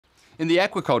In the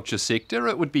aquaculture sector,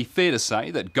 it would be fair to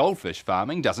say that goldfish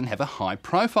farming doesn't have a high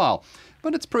profile,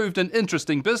 but it's proved an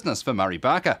interesting business for Murray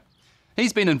Barker.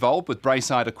 He's been involved with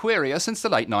Braeside Aquaria since the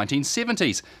late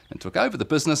 1970s and took over the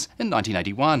business in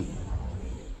 1981.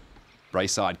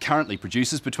 Braeside currently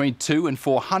produces between 200,000 and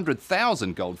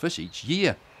 400,000 goldfish each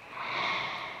year.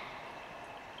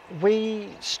 We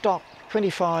stock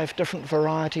 25 different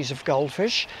varieties of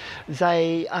goldfish.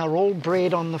 They are all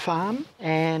bred on the farm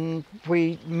and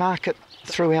we market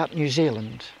throughout New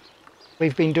Zealand.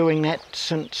 We've been doing that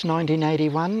since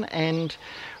 1981 and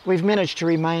we've managed to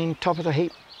remain top of the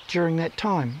heap during that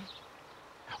time.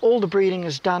 All the breeding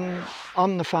is done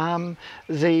on the farm.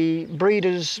 The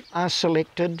breeders are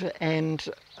selected and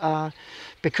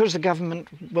because the government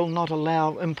will not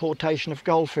allow importation of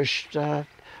goldfish,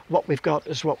 what we've got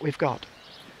is what we've got.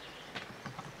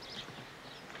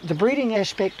 The breeding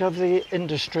aspect of the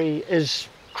industry is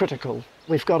critical.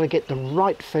 We've got to get the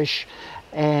right fish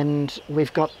and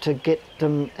we've got to get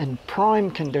them in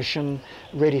prime condition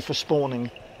ready for spawning.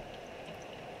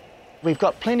 We've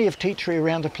got plenty of tea tree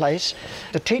around the place.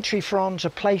 The tea tree fronds are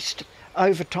placed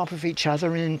over top of each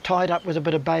other and tied up with a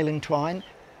bit of baling twine.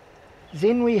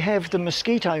 Then we have the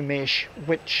mosquito mesh,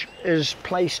 which is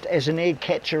placed as an egg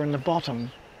catcher in the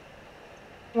bottom.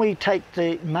 We take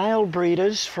the male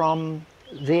breeders from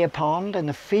their pond and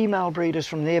the female breeders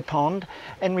from their pond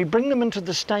and we bring them into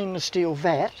the stainless steel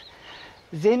vat.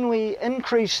 Then we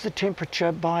increase the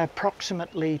temperature by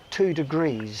approximately 2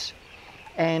 degrees.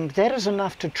 And that is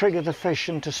enough to trigger the fish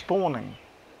into spawning.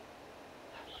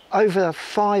 Over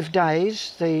 5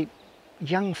 days, the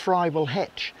young fry will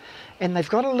hatch, and they've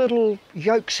got a little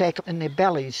yolk sac in their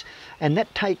bellies, and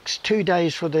that takes 2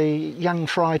 days for the young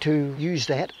fry to use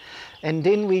that. And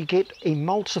then we get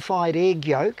emulsified egg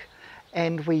yolk,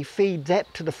 and we feed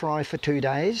that to the fry for 2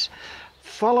 days.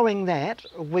 Following that,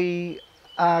 we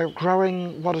are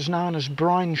growing what is known as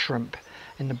brine shrimp,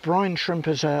 and the brine shrimp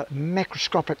is a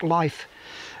macroscopic life,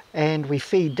 and we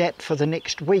feed that for the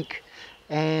next week.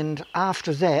 And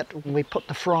after that we put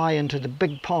the fry into the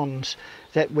big ponds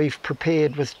that we've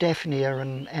prepared with Daphnia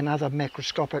and other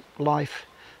macroscopic life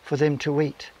for them to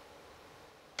eat.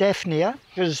 Daphnia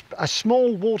is a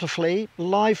small water flea,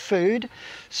 live food,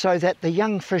 so that the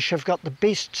young fish have got the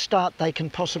best start they can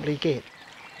possibly get.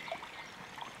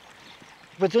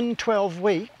 Within 12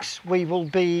 weeks we will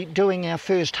be doing our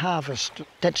first harvest.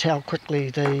 That's how quickly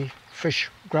the fish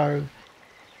grow.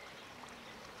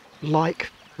 Like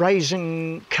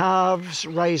raising calves,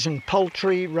 raising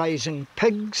poultry, raising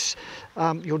pigs,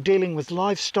 you're dealing with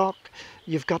livestock.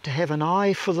 You've got to have an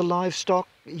eye for the livestock.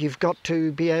 You've got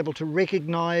to be able to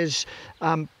recognise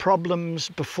problems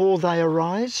before they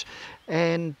arise.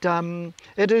 And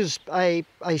it is a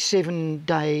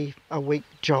 7-day-a-week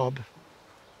job.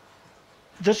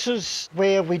 This is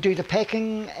where we do the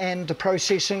packing and the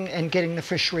processing and getting the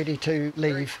fish ready to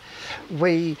leave.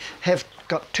 We have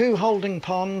got 2 holding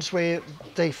ponds where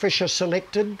the fish are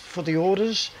selected for the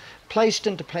orders, placed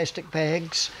into plastic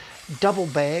bags, double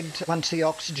bagged once the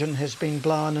oxygen has been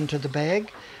blown into the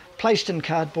bag, placed in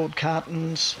cardboard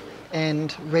cartons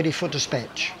and ready for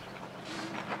dispatch.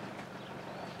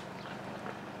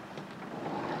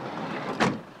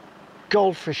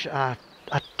 Goldfish are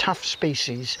a tough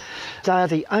species. They are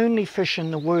the only fish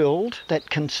in the world that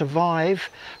can survive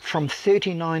from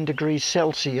 39 degrees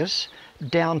Celsius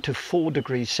down to 4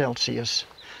 degrees Celsius.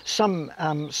 Some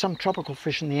tropical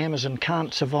fish in the Amazon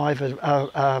can't survive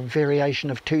a variation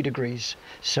of 2 degrees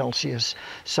Celsius.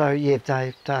 So yeah,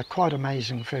 they're quite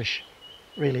amazing fish,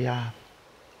 really are.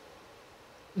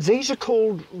 These are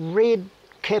called red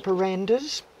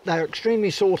capirandas. They're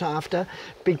extremely sought after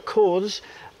because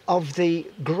of the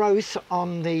growth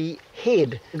on the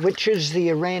head, which is the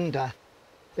aranda.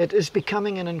 It is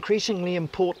becoming an increasingly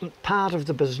important part of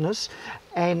the business,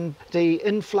 and the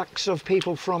influx of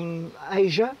people from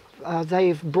Asia,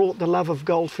 they've brought the love of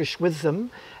goldfish with them,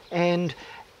 and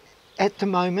at the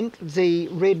moment the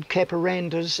red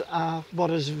capirandas are what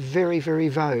is very, very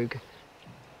vogue.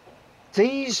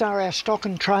 These are our stock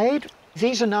and trade.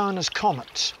 These are known as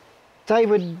comets. They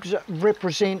would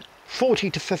represent 40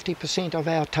 to 50% of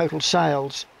our total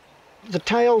sales. The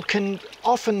tail can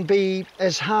often be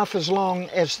as half as long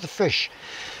as the fish.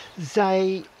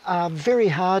 They are very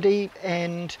hardy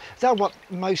and they're what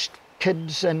most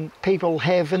kids and people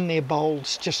have in their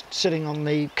bowls just sitting on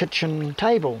the kitchen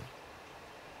table.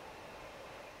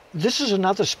 This is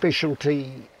another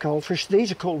specialty goldfish.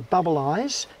 These are called bubble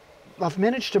eyes. I've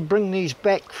managed to bring these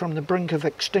back from the brink of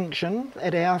extinction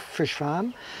at our fish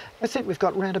farm. I think we've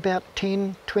got around about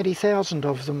 10,000, 20,000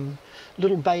 of them,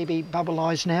 little baby bubble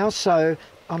eyes now, so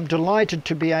I'm delighted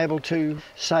to be able to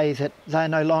say that they're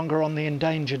no longer on the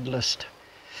endangered list.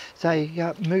 They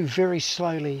move very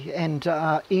slowly and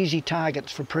are easy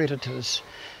targets for predators.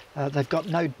 They've got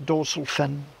no dorsal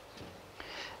fin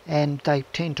and they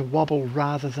tend to wobble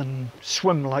rather than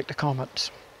swim like the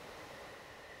comets.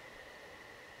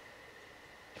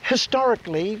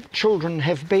 Historically, children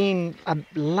have been a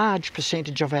large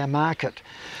percentage of our market,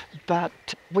 but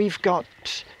we've got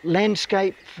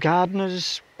landscape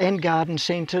gardeners and garden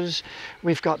centres.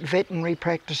 We've got veterinary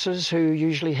practices who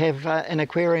usually have an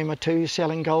aquarium or two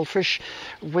selling goldfish.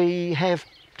 We have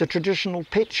the traditional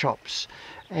pet shops,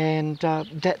 and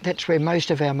that's where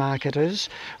most of our market is.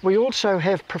 We also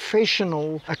have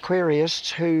professional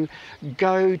aquarists who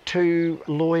go to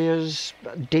lawyers,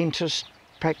 dentists,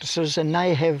 practices, and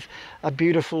they have a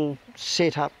beautiful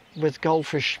setup with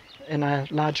goldfish in a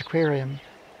large aquarium.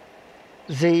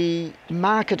 The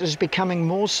market is becoming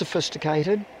more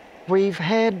sophisticated. We've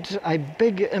had a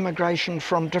big immigration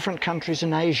from different countries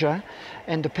in Asia,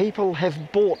 and the people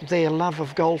have brought their love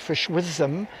of goldfish with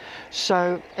them,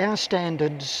 so our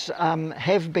standards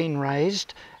have been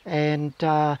raised, and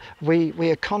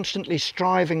we are constantly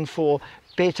striving for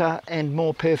better and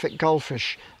more perfect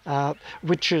goldfish,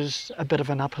 which is a bit of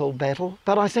an uphill battle,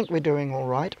 but I think we're doing all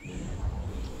right.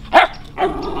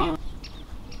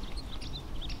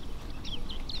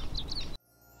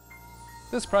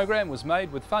 This program was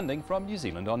made with funding from New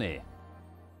Zealand On Air.